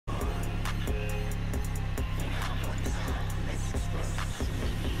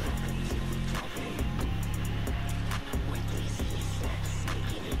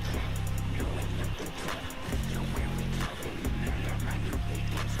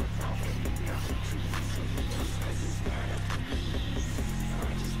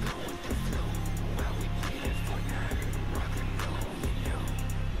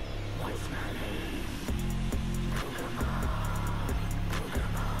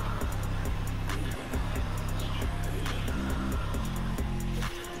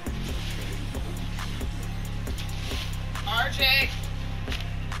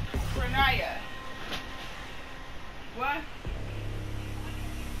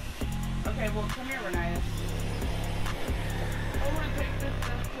well, come here, Renaya. I want to take this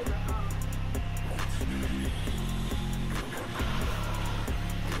stuff to the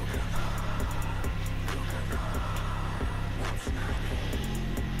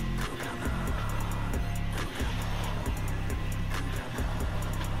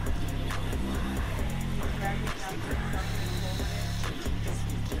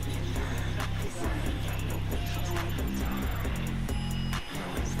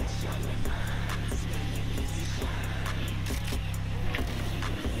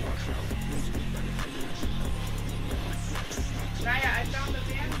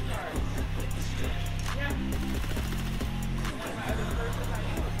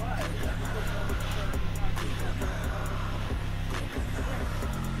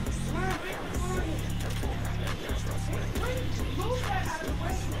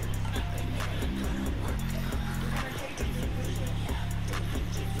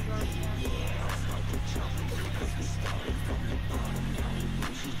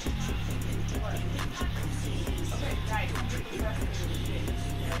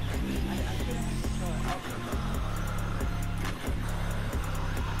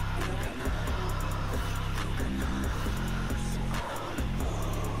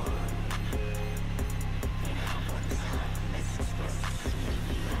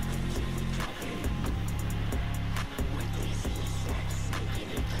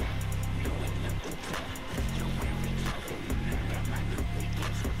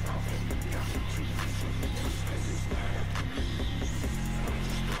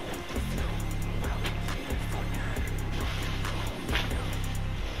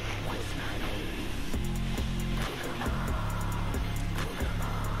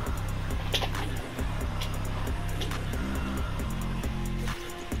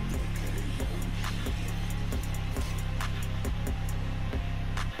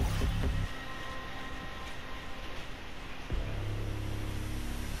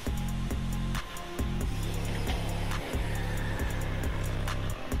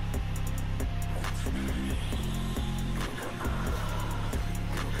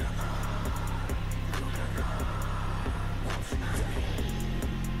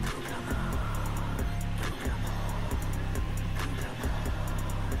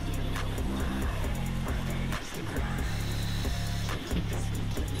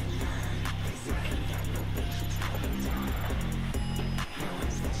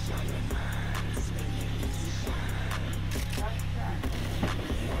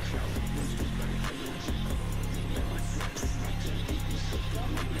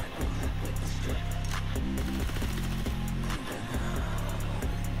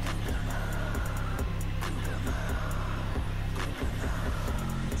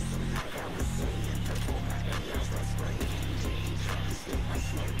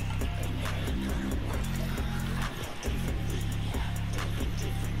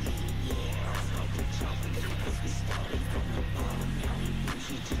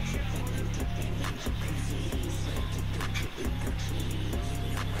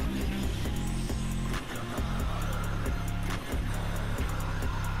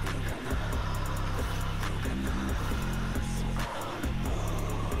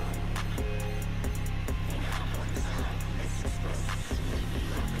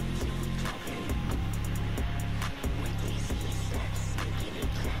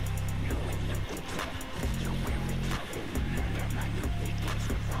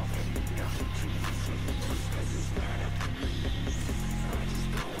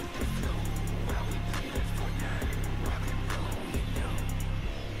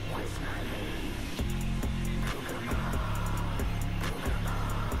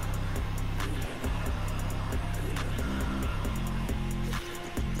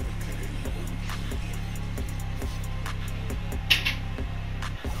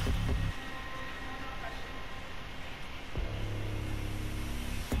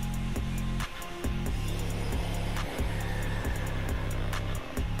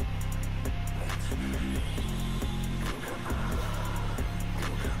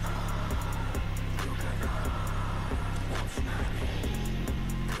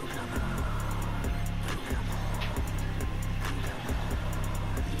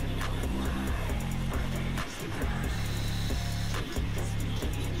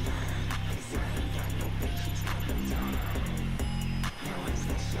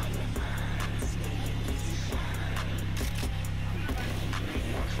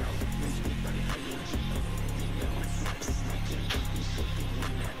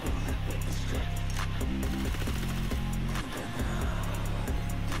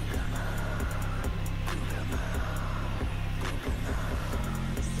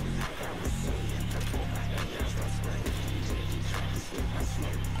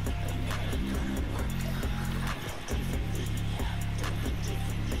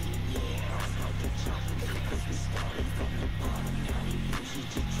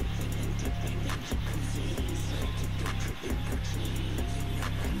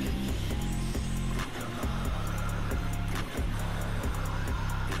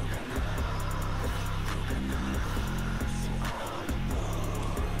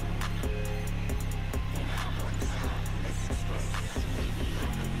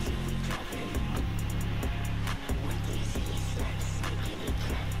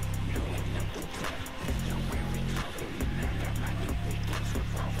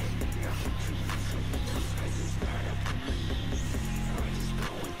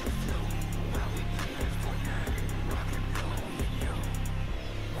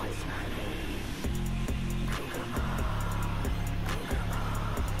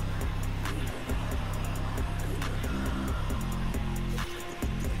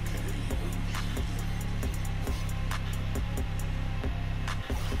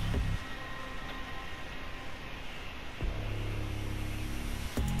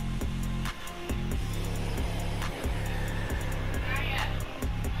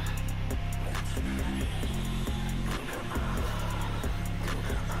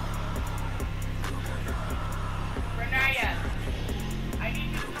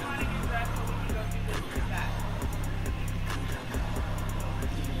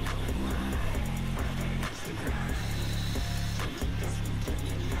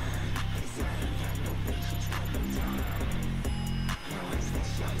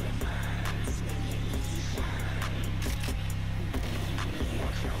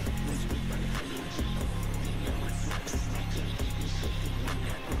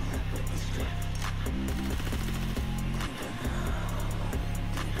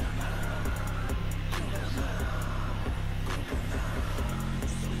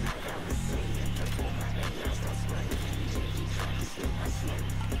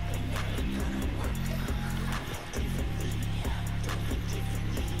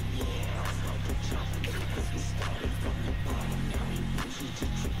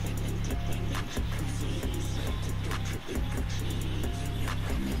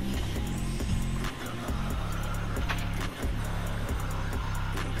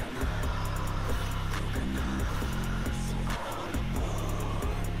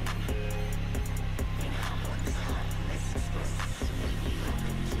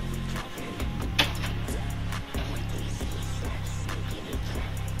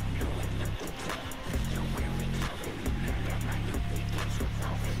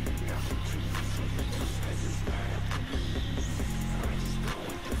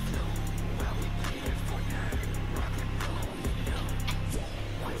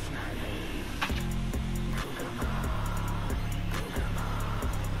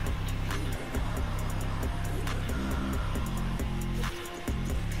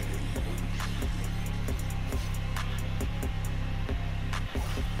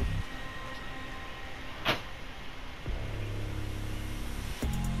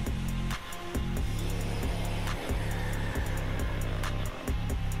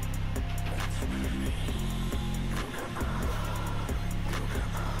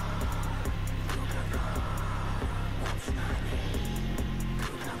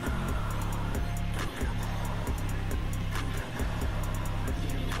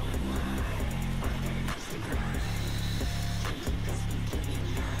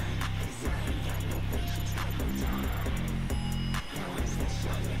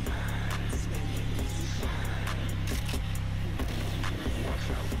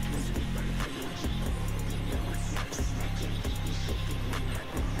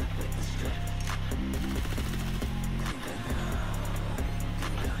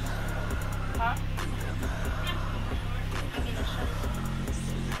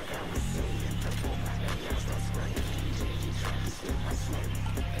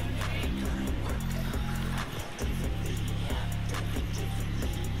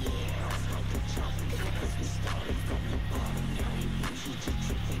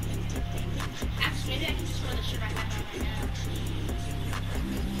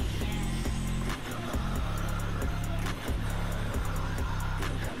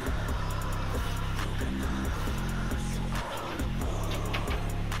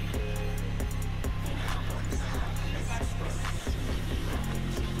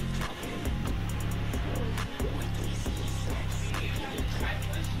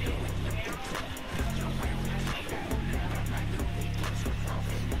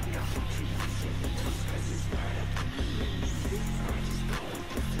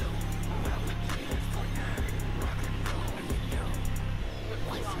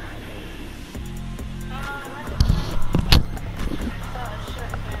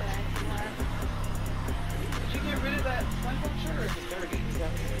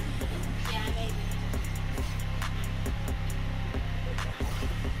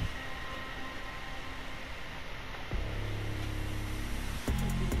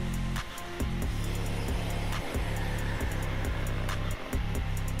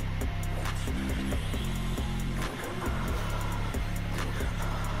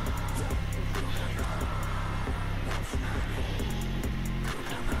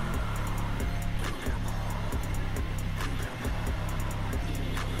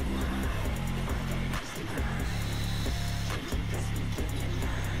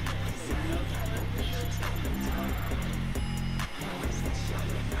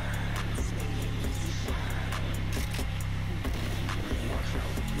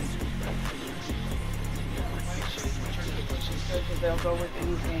they'll go with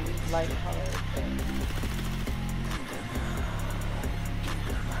anything light colored.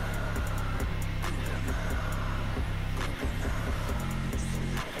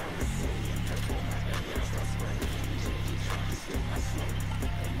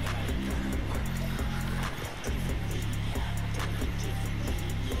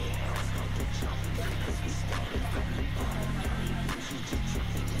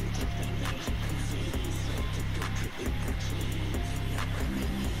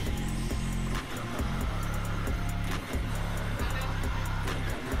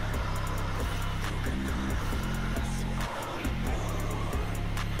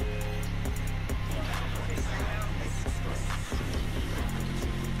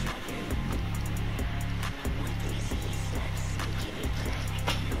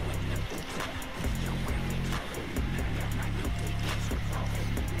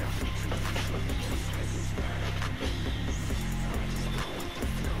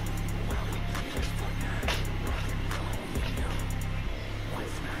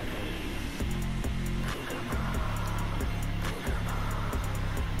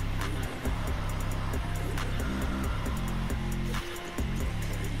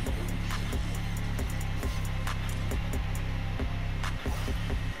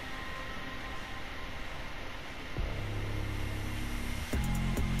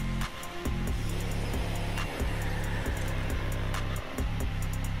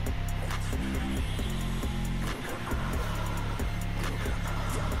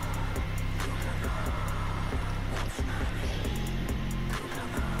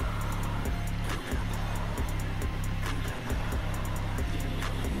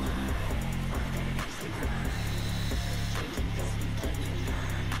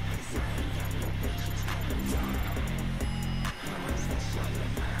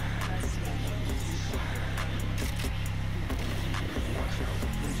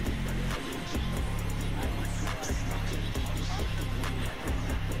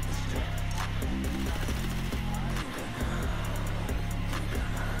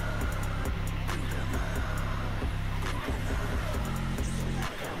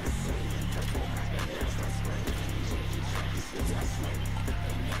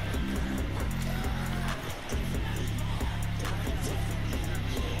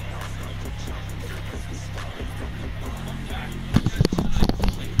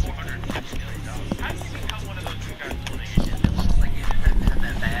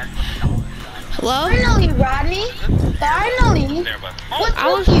 Hello? Finally, Rodney. Finally.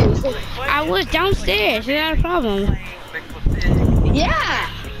 What's with you? I was downstairs. Is that a problem? Yeah.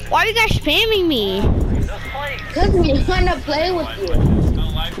 Why are you guys spamming me? Because we want to play with you.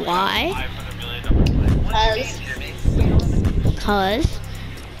 Why?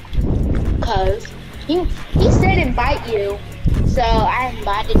 Cause he said invite you, so I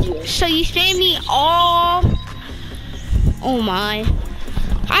invited you. So you spam me all... Oh my.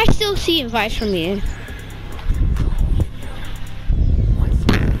 I still see invites from you.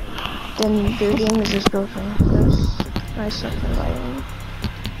 Then your game is just broken because I suck at lighting.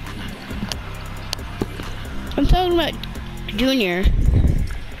 I'm talking about Junior.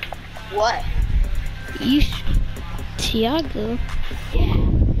 What? You... Tiago.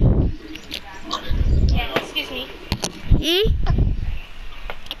 Yeah, excuse me.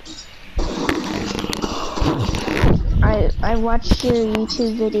 I watched your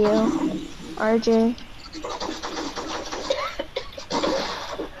YouTube video, RJ.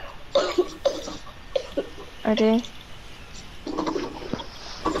 RJ.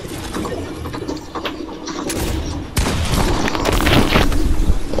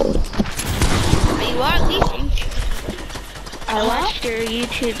 You are leaving. I watched your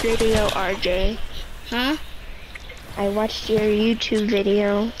YouTube video, RJ. Huh? I watched your YouTube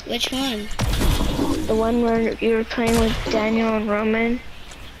video. Which one? The one where you were playing with Daniel and Roman.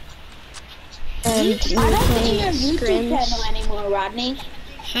 And you I were don't see playing your YouTube scrims. channel anymore, Rodney.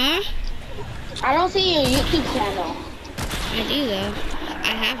 Huh? I don't see your YouTube channel. I do though.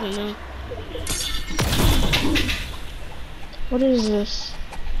 I have one though. What is this?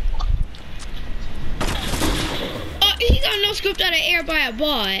 Oh, he got no scooped out of air by a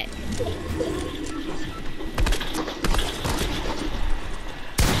bot.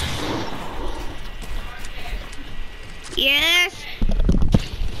 Yes.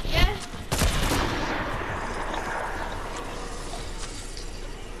 Yes.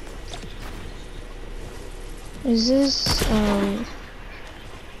 Is this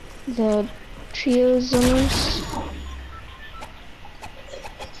the trio zoners?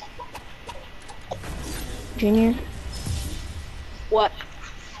 Junior? What?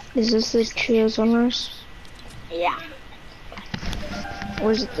 Is this the trio zoners? Yeah.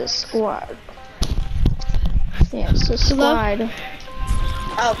 Or is it the squad? Yeah, it's the squad.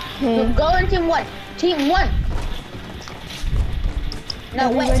 Oh, Okay. go in team 1. Team 1. No,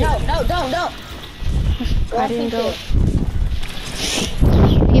 wait, Everybody- no, don't. Go I on didn't team go.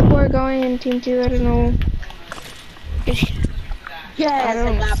 2. People are going in team 2, I don't know. Yes,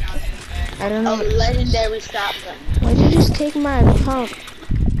 I don't a know. legendary shotgun. Why'd you just take my pump?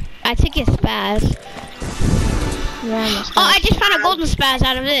 I took a spaz. Yeah, I'm a Oh, I just found a golden spaz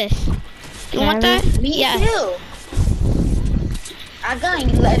out of this. You Can I want have that? Me Yeah. too. I got a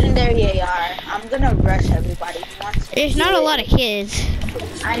legendary AR. I'm gonna rush everybody who wants to There's do not a it. lot of kids.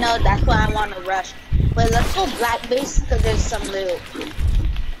 I know, that's why I want to rush. But let's go black base because there's some loot.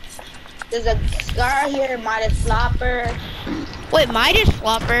 There's a scar here, Midas Flopper. Wait, Midas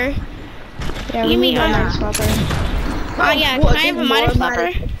Flopper? Yeah, You we mean need a on- Midas Flopper. Oh yeah, what, can I have a there's Midas more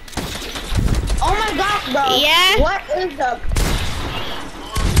Flopper? Oh my gosh, bro. Yeah? What is the...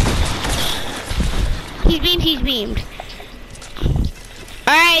 He's beamed.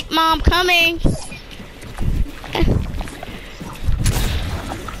 Alright, Mom, coming.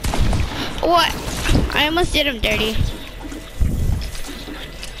 What? I almost did him dirty.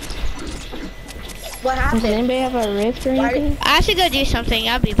 What Does happened? anybody have a rift or anything? I have to go do something.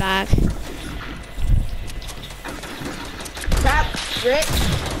 I'll be back. Trap, Rick,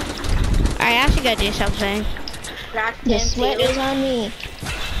 Alright, I have to go do something. crack The 10 sweat too. is on me.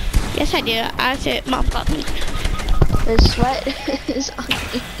 Yes, I do. I have to. Mom got me. The sweat is on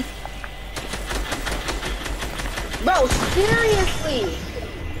me. Bro, seriously.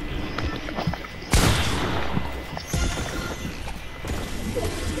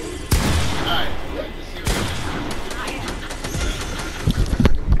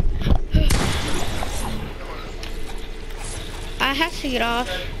 I have to get off.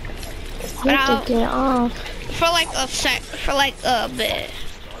 You But have I'll, to get off. for like a bit.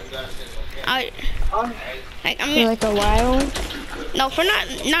 I'm For gonna, like a while. no, for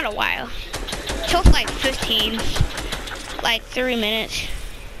not a while. Till like 15, like 3 minutes.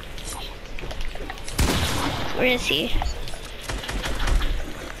 Where is he?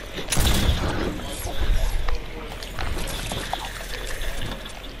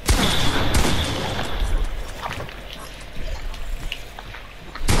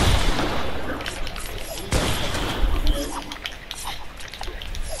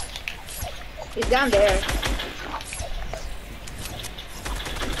 He's down there.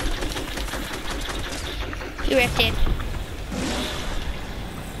 He rifted.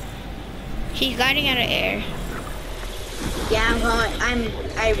 He's gliding out of air. Yeah,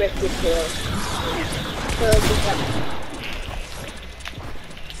 I ripped it too. So just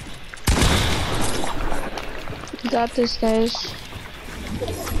You got this, guys.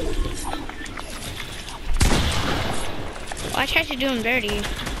 Oh, I tried to do him dirty.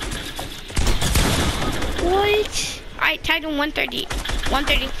 What? I tagged him 130,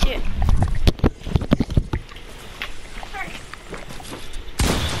 132.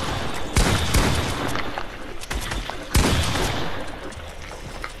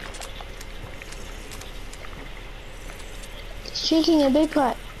 He's drinking a big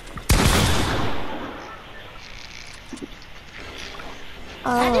pot.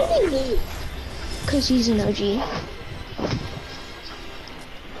 How did Oh, he lose? cause he's an OG.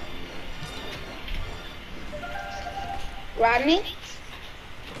 Rodney?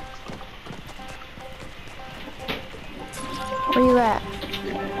 Where you at?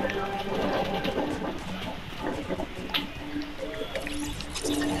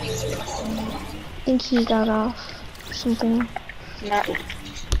 I think he got off or something. No.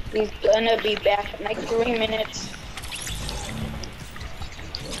 He's gonna be back in like 3 minutes.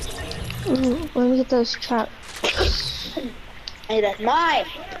 Ooh, let me get those traps. Hey, that's mine.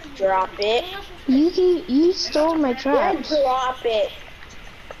 Drop it. You stole my Yeah, traps. drop it.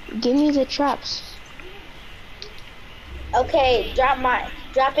 Give me the traps. Okay, drop mine.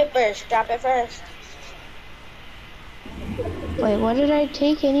 Drop it first. Drop it first. Wait, what did I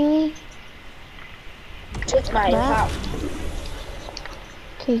take anyway? Just mine. That? Pop.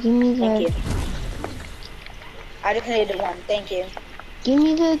 Okay, give me Thank you. the I just needed one. Thank you. give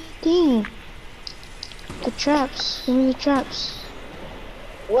me the thing. The traps. Give me the traps.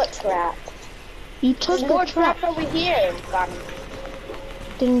 What trap? You There's took more the trap. traps over here. Got me.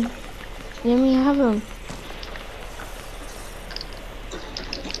 Then let me have them.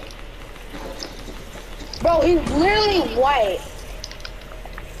 Bro, he's literally white.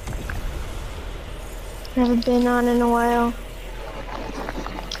 Haven't been on in a while.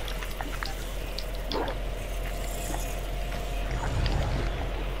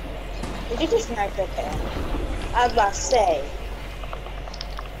 Did you just snipe that guy? I was about to say.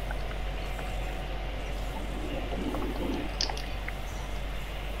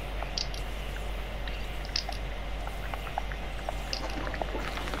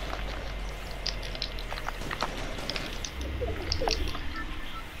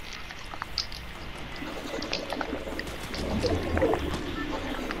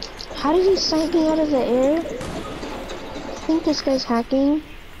 How did he snipe me out of the air? I think this guy's hacking.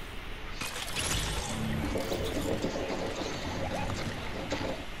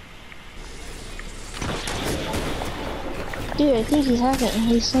 Dude, I think he's hacking.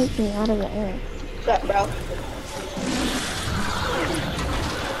 He sniped me out of the air. What's up, bro?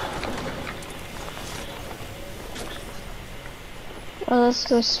 Oh, that's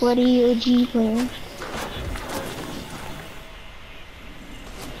the sweaty OG player.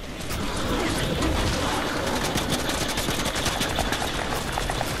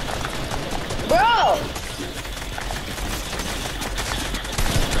 Bro!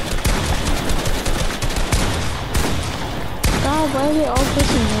 God, why are they all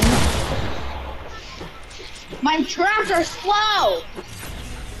pushing me? My traps are slow!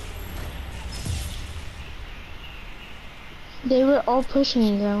 They were all pushing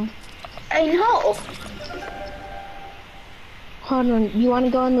me though. I know! Hold on, you want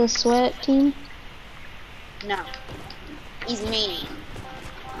to go on the sweat team? No. He's mean.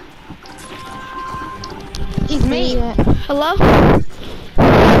 He's mean. Yeah. Hello?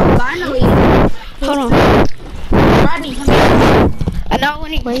 Finally. Hold on. Rodney, come here. I know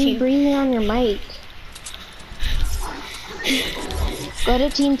when Why are you you breathing on your mic? Go to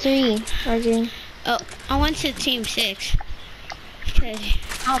team 3, RJ. Oh, I went to team 6. Okay.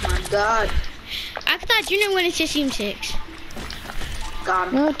 Oh my god. I thought Junior went into team 6. Got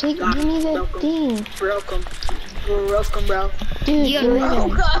him. No, give me the Broke him. thing. Broke him. Broke him, bro. Dude, Yeah, you're Oh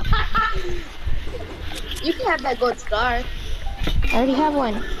leaving. god. You can have that gold scar. I already have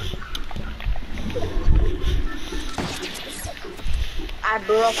one. I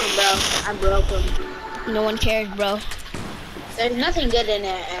broke him, bro. I broke him. No one cares, bro. There's nothing good in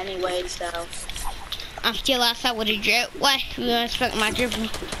it anyway, so. I'm still outside with a drip. What? You don't expect my dribble?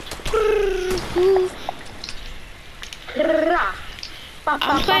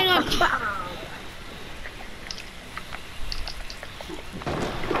 I'm playing on.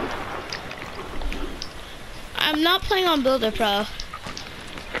 I'm not playing on Builder Pro.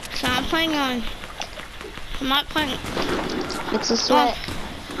 So I'm not playing. It's a sweat.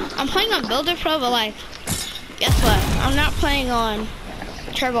 I'm playing on Builder Pro, but like, guess what? I'm not playing on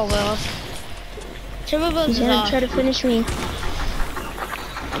Turbo Builds. Turbo Builds He's is gonna off. try to finish me.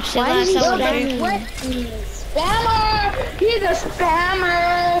 I'm still Why is he outside spamming with a me? drip. Spammer! He's a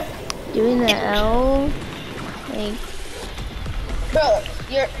spammer! Doing the L. Like, Bro,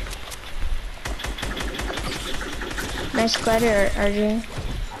 you're. nice glider, RJ.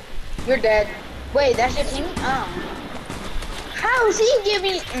 You're dead. Wait, that's your team? Oh. How is he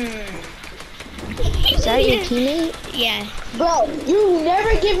giving? Is that your teammate? Yeah. Bro, you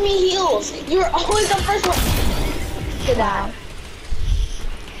never give me heals. You're always the first one to die.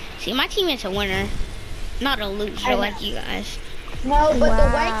 See, my teammate's a winner, not a loser like you guys. No, but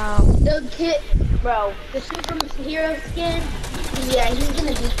Wow. the kid, bro, the superhero skin, yeah, he's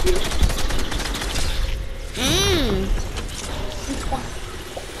gonna beat you.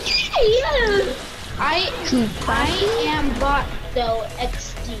 Yeah. I am Botto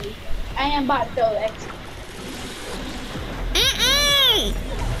XD. I am Botto XD.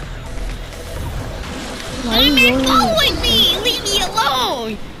 Why are My you man rolling? following me! Leave me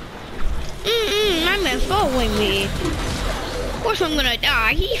alone! My man following me. Of course I'm gonna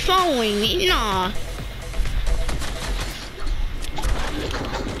die. He's following me. Nah.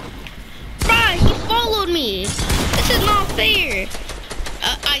 Bruh, he followed me. This is not fair.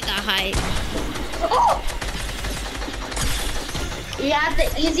 I got hype. Oh! You had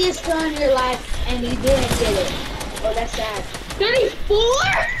the easiest kill in your life and you didn't get it. Oh, that's sad. 34?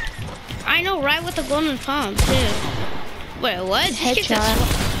 I know, right, with the golden pump too. Wait, what? This kid's a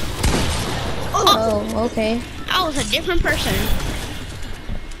Headshot. Oh, okay. I was a different person.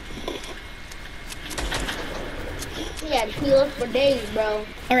 He had heals for days, bro.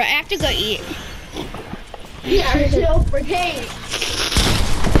 Alright, I have to go eat. He had heals for days.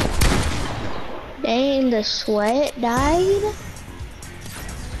 Dang, the sweat died?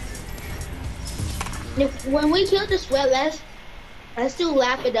 When we kill the sweat, let's do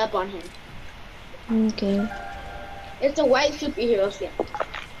lap it up on him. Okay. It's a white superhero skin.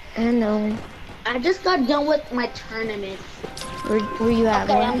 I know. I just got done with my tournament. Where you at,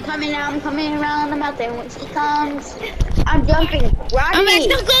 Okay, boy? I'm coming around the mountain. Once he comes, I'm jumping. I'm Rodney! back.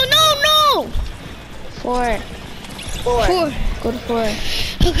 No, go, no! 4. 4. 4. Go to 4.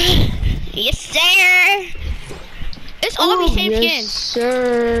 Okay. Yes, sir. It's all the same yes, skin.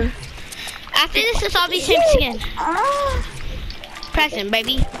 sir. After this, it's all the same skin. Ah. Present,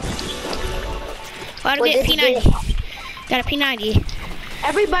 baby. Gotta What get did you P90. Got a P90.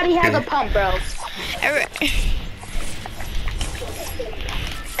 Everybody has a pump, bro.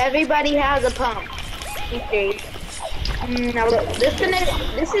 Everybody has a pump. Okay. Now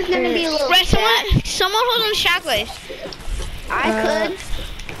this is gonna be a little. Right, sad. someone hold on the shotguns. I could.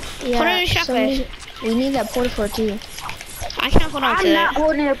 Put it in Yeah, the shotgun. we need that porta fort too. I can't hold on to I'm not that.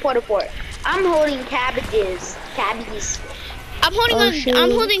 holding a porta fort. I'm holding cabbages. Cabbages. I'm holding Oh, shoot. I'm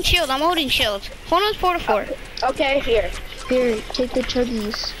holding shield. I'm holding shield. Hold on, porta fort. Okay, here. Here, take the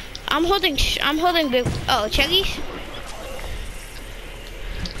chuggies. I'm holding big. Oh, chuggies.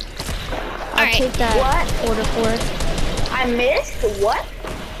 I'll Alright. take that What? porta fort. I missed what?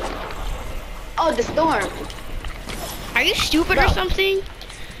 Oh, the storm. Are you stupid No. or something?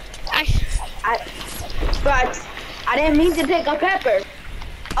 But I didn't mean to pick a pepper.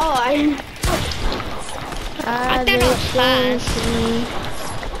 Oh, I. I thought it was fast.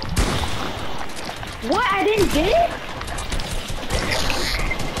 What? I didn't get it?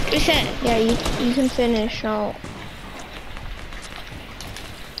 Listen, Yeah, you can finish. I'll...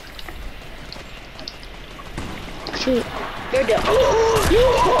 Shoot. You're done.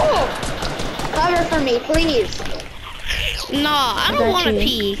 Cover for me, please. no, I don't got want to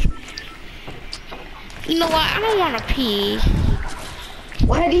you. pee. You know what? I don't want to pee.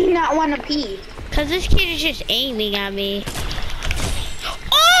 Why do you not want to pee? Cause this kid is just aiming at me.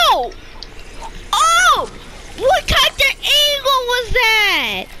 Oh! Oh! What type of angle was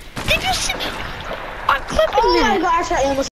that? Did you see? I'm clipping Oh that. my gosh, I almost